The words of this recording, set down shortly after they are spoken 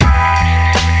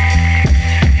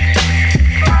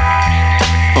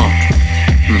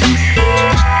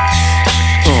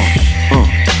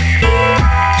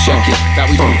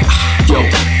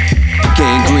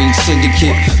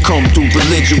syndicate. Come through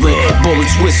belligerent,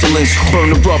 bullets whistling,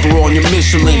 burn the rubber on your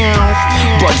Michelin.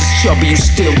 Budget's chubby, you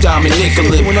still diamond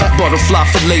nickelin'. Butterfly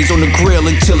fillets on the grill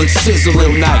until it's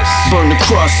sizzling. Nice. Burn the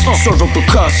crust, serve up a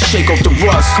cuss, shake off the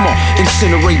rust. Come on,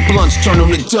 incinerate blunts, turn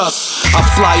them to dust. I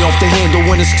fly off the handle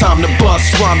when it's time to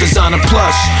bust. Rhyme designer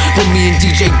plush, when me and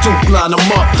DJ Duke line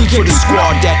them up. For the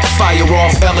squad that fire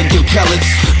off elegant pellets.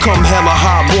 Come hella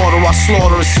hot water, I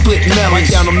slaughter and split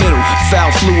melons down the middle. Foul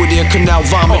fluid air canal,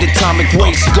 vomit, atomic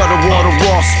waste. Gutter water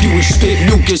raw, spewing spit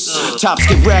mucus. Tops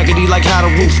get raggedy like how the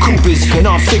roof coop is.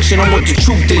 Non-fiction on what the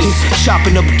truth is.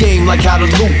 Chopping up game like how the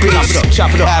loop is.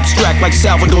 Chop it up. Abstract like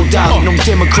Salvador Dali. No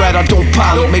Democrat, I don't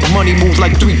pilot. Make money move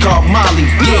like 3-car Molly.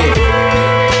 Yeah.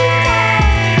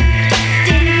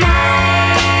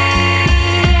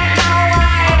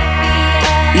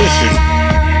 Listen,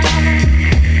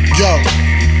 yo,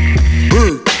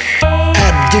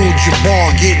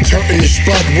 Abdul-Jabbar get turned in the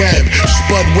Spud Web.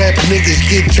 Spud Web niggas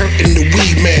get turned in the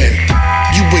weed man.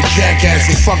 You a jackass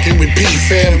for fucking with P,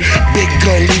 fam. Big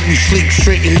gun leave you sleep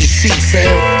straight in your seat,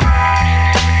 fam.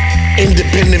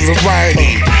 Independent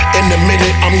variety. In a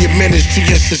minute, I'm your menace to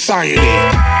your society.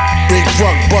 Big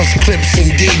truck, bust clips,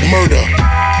 indeed murder.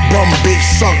 Bum bitch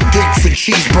suck dick for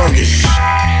cheeseburgers.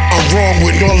 I'm wrong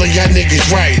with all of y'all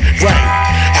niggas, right.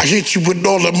 I hit you with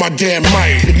all of my damn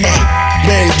might.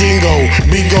 Mandingo,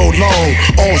 bingo long,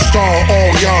 all-star,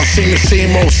 all y'all sing the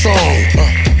same old song.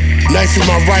 Knife in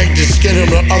my right, just get in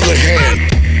the other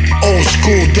hand. Old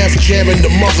school Def Jam in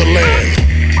the motherland.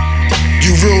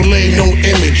 You real lame, no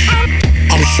image.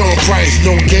 I'm Sean Price,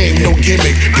 no game, no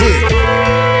gimmick.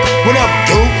 What up,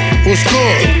 dude? What's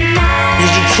good?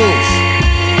 Here's the truth.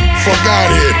 Fuck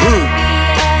out of here,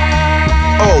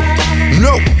 Oh,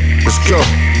 no, let's go.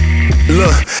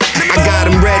 Look, I got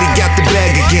him ready, got the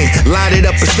bag again. Line it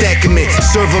up and stack him in.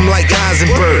 Serve him like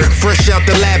Heisenberg, fresh out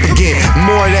the lab again.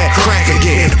 More of that crack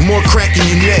again, more crack in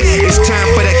your neck. It's time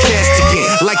for that cast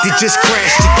again, like they just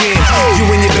crashed again. You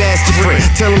and your bastard friend,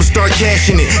 tell them start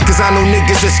cashing it. Cause I know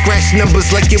niggas that scratch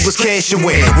numbers like it was cash and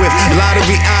win. With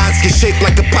lottery odds, get shaped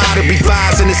like a pottery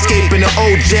vase and escaping the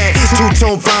old jack.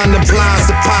 Two-tone find the blinds,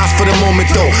 the pause for the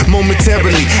moment though.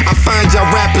 Momentarily, I find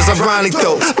y'all rappers ironic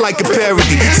though, like a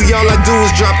parody. See, all I do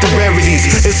is drop the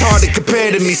rarities. It's hard to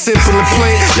compare to me, simple and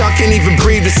plain. Y'all can't even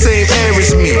breathe the same air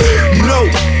as me. No.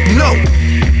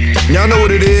 Y'all know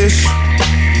what it is.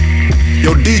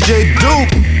 Yo, DJ Duke.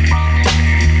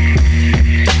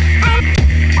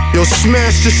 Yo,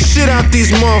 smash the shit out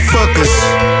these motherfuckers.